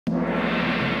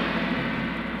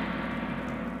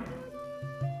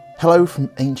Hello from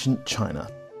ancient China.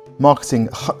 Marketing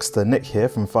huckster Nick here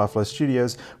from Firefly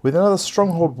Studios with another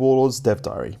Stronghold Warlords dev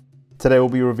diary. Today we'll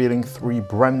be revealing 3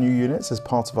 brand new units as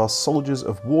part of our Soldiers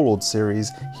of Warlords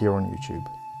series here on YouTube.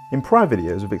 In prior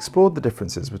videos we've explored the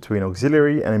differences between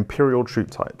auxiliary and imperial troop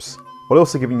types, while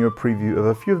also giving you a preview of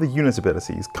a few of the unit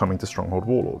abilities coming to Stronghold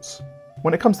Warlords.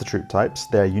 When it comes to troop types,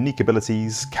 their unique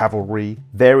abilities, cavalry,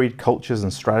 varied cultures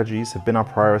and strategies have been our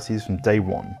priorities from day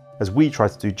one, as we try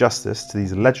to do justice to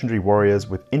these legendary warriors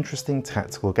with interesting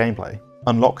tactical gameplay.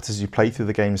 Unlocked as you play through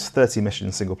the game's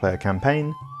 30-mission single-player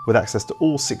campaign, with access to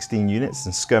all 16 units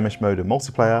in skirmish mode and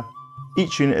multiplayer,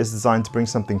 each unit is designed to bring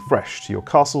something fresh to your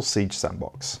castle siege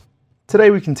sandbox.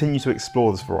 Today we continue to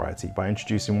explore this variety by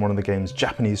introducing one of the game's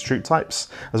Japanese troop types,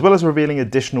 as well as revealing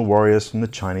additional warriors from the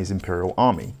Chinese Imperial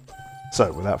Army.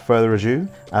 So without further ado,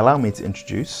 allow me to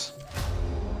introduce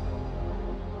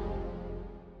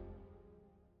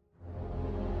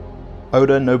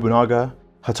Oda Nobunaga,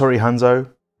 Hattori Hanzo,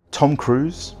 Tom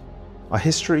Cruise. Our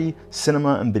history,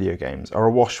 cinema and video games are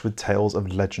awash with tales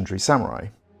of legendary samurai.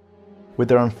 With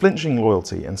their unflinching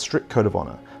loyalty and strict code of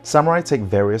honour, samurai take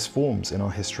various forms in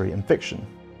our history and fiction.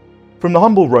 From the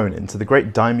humble ronin to the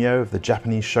great daimyo of the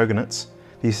Japanese shogunates,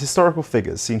 these historical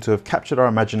figures seem to have captured our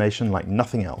imagination like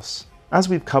nothing else. As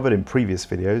we've covered in previous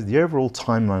videos, the overall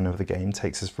timeline of the game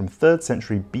takes us from 3rd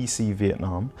century BC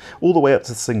Vietnam all the way up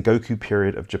to the Sengoku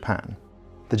period of Japan.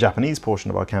 The Japanese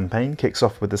portion of our campaign kicks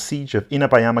off with the siege of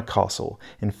Inabayama Castle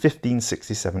in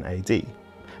 1567 AD,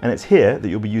 and it's here that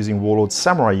you'll be using Warlord's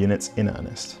samurai units in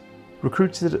earnest.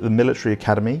 Recruited at the Military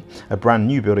Academy, a brand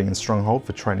new building in Stronghold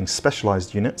for training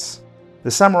specialised units, the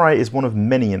samurai is one of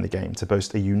many in the game to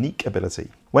boast a unique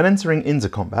ability. When entering into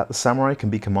combat, the samurai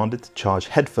can be commanded to charge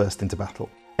headfirst into battle,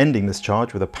 ending this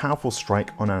charge with a powerful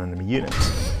strike on an enemy unit.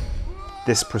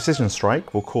 This precision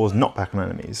strike will cause knockback on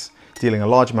enemies, dealing a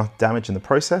large amount of damage in the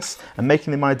process and making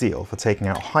them ideal for taking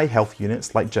out high health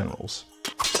units like generals.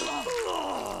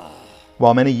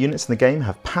 While many units in the game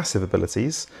have passive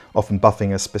abilities, often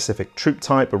buffing a specific troop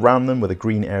type around them with a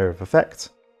green area of effect,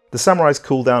 the samurai's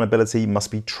cooldown ability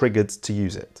must be triggered to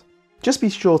use it. Just be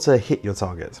sure to hit your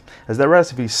target, as their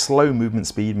relatively slow movement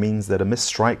speed means that a missed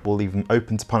strike will leave them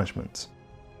open to punishment,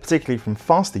 particularly from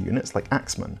faster units like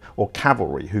axemen or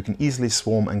cavalry who can easily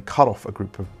swarm and cut off a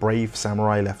group of brave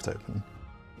samurai left open.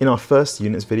 In our first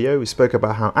units video we spoke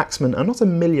about how axemen are not a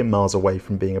million miles away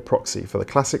from being a proxy for the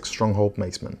classic Stronghold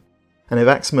macemen. And if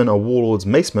axemen are Warlord's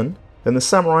macemen, then the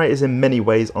samurai is in many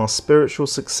ways our spiritual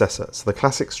successor to the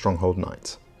classic Stronghold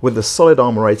knight. With the solid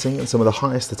armour rating and some of the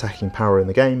highest attacking power in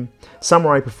the game,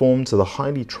 samurai perform to the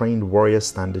highly trained warrior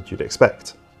standard you'd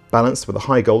expect. Balanced with a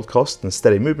high gold cost and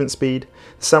steady movement speed,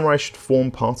 the samurai should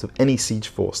form part of any siege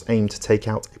force aimed to take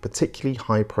out a particularly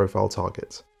high profile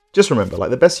target. Just remember, like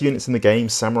the best units in the game,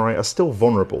 samurai are still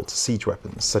vulnerable to siege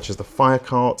weapons such as the fire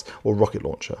cart or rocket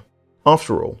launcher.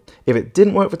 After all, if it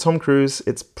didn't work for Tom Cruise,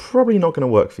 it's probably not going to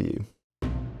work for you.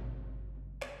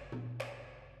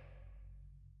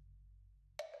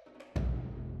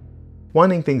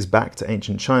 Winding things back to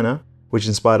ancient China, which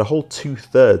inspired a whole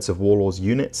 2/3 of Warlord's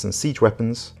units and siege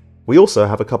weapons, we also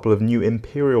have a couple of new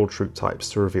Imperial troop types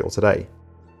to reveal today.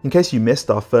 In case you missed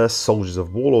our first Soldiers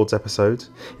of Warlords episode,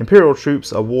 Imperial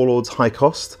troops are Warlord's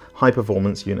high-cost,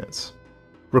 high-performance units.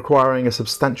 Requiring a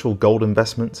substantial gold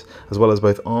investment, as well as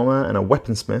both armour and a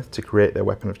weaponsmith to create their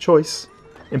weapon of choice,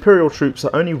 Imperial troops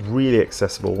are only really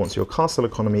accessible once your castle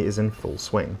economy is in full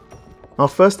swing. Our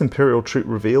first Imperial troop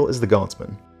reveal is the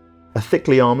Guardsman, a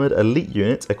thickly armoured elite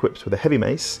unit equipped with a heavy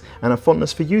mace and a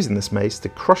fondness for using this mace to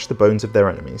crush the bones of their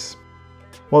enemies.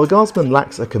 While the Guardsman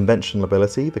lacks a conventional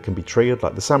ability that can be triggered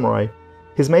like the samurai,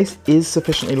 his mace is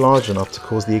sufficiently large enough to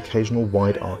cause the occasional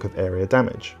wide arc of area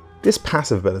damage. This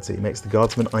passive ability makes the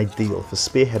Guardsman ideal for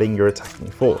spearheading your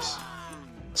attacking force,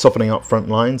 softening up front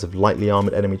lines of lightly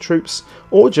armoured enemy troops,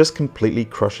 or just completely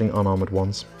crushing unarmoured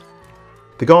ones.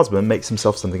 The Guardsman makes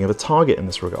himself something of a target in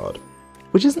this regard,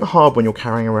 which isn't hard when you're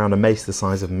carrying around a mace the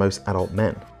size of most adult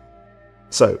men.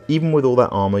 So, even with all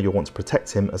that armour, you'll want to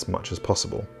protect him as much as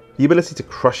possible. The ability to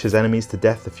crush his enemies to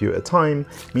death a few at a time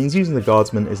means using the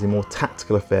Guardsman is a more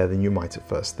tactical affair than you might at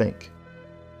first think.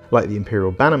 Like the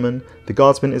Imperial Bannerman, the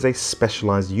Guardsman is a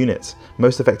specialised unit,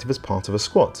 most effective as part of a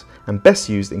squad, and best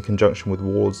used in conjunction with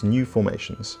Warlord's new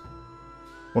formations.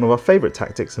 One of our favourite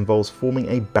tactics involves forming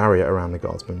a barrier around the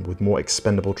Guardsman with more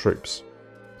expendable troops,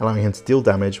 allowing him to deal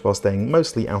damage while staying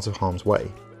mostly out of harm's way.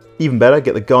 Even better,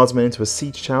 get the Guardsman into a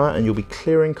siege tower and you'll be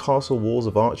clearing castle walls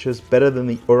of archers better than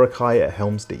the Urukai at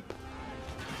Helm's Deep.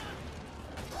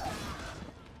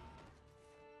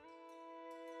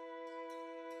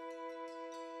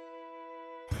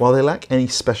 While they lack any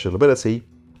special ability,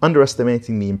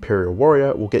 Underestimating the Imperial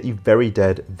Warrior will get you very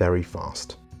dead very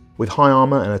fast. With high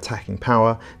armour and attacking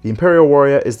power, the Imperial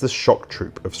Warrior is the shock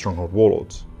troop of Stronghold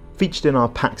Warlords. Featured in our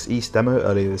PAX East demo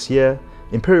earlier this year,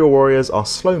 Imperial Warriors are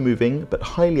slow-moving but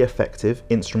highly effective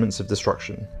instruments of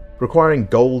destruction. Requiring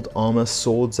gold, armour,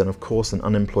 swords, and of course an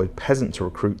unemployed peasant to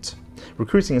recruit,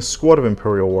 recruiting a squad of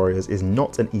Imperial Warriors is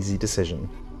not an easy decision.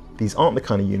 These aren't the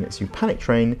kind of units you panic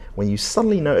train when you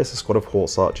suddenly notice a squad of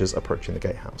horse archers approaching the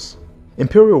gatehouse.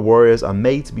 Imperial Warriors are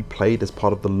made to be played as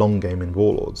part of the long game in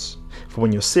Warlords, for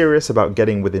when you're serious about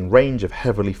getting within range of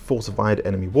heavily fortified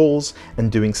enemy walls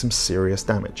and doing some serious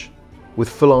damage. With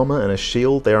full armour and a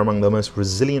shield, they are among the most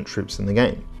resilient troops in the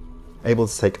game, able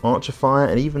to take archer fire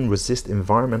and even resist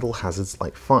environmental hazards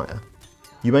like fire.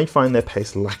 You may find their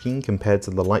pace lacking compared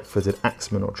to the light-footed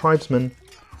axemen or tribesmen,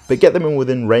 but get them in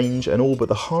within range and all but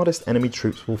the hardest enemy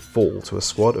troops will fall to a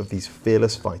squad of these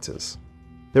fearless fighters.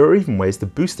 There are even ways to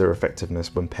boost their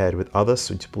effectiveness when paired with other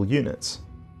suitable units.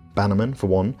 Bannermen, for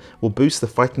one, will boost the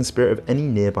fighting spirit of any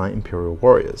nearby Imperial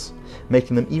Warriors,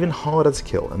 making them even harder to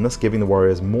kill and thus giving the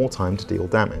warriors more time to deal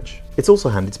damage. It's also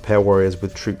handy to pair warriors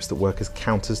with troops that work as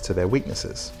counters to their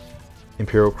weaknesses.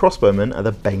 Imperial crossbowmen are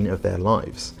the bane of their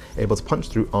lives, able to punch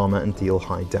through armour and deal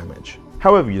high damage.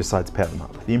 However you decide to pair them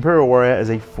up, the Imperial Warrior is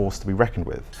a force to be reckoned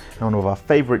with, and one of our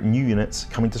favourite new units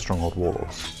coming to Stronghold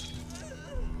Warlords.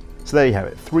 So there you have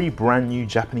it, 3 brand new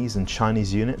Japanese and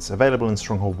Chinese units available in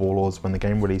Stronghold Warlords when the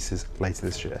game releases later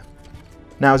this year.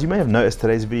 Now, as you may have noticed,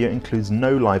 today's video includes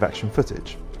no live action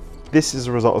footage. This is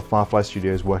a result of Firefly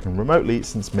Studios working remotely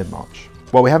since mid-March.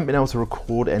 While we haven't been able to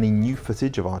record any new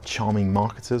footage of our charming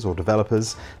marketers or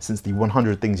developers since the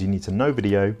 100 Things You Need to Know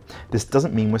video, this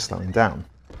doesn't mean we're slowing down.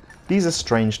 These are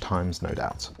strange times, no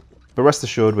doubt. But rest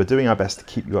assured, we're doing our best to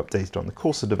keep you updated on the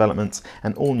course of development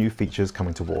and all new features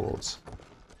coming to Warlords.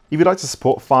 If you'd like to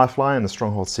support Firefly and the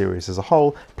Stronghold series as a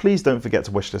whole, please don't forget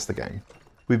to wishlist the game.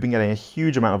 We've been getting a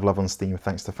huge amount of love on Steam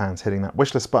thanks to fans hitting that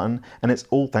wishlist button, and it's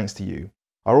all thanks to you,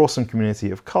 our awesome community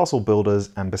of castle builders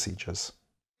and besiegers.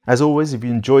 As always, if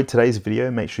you enjoyed today's video,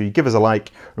 make sure you give us a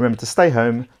like, remember to stay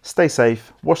home, stay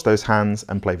safe, wash those hands,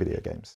 and play video games.